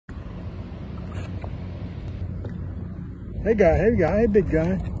Hey guy, hey big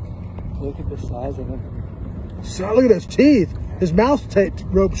guy. Look at the size of him. So, look at his teeth. His mouth's taped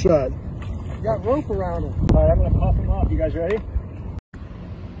rope shut. Got rope around him. All right, I'm gonna pop him off. You guys ready?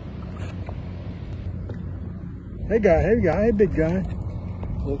 Hey guy, hey big guy.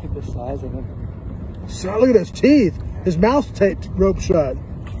 Look at the size of him. So, look at his teeth. His mouth's taped rope shut.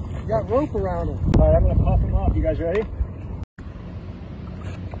 Got rope around him. All right, I'm gonna pop him off. You guys ready?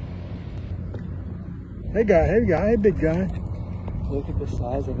 Hey guy, hey big guy. Look at the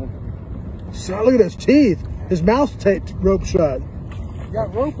size of him. So, look at his teeth. His mouth's taped rope shut.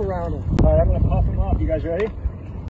 Got rope around him. All right, I'm gonna pop him off. You guys ready?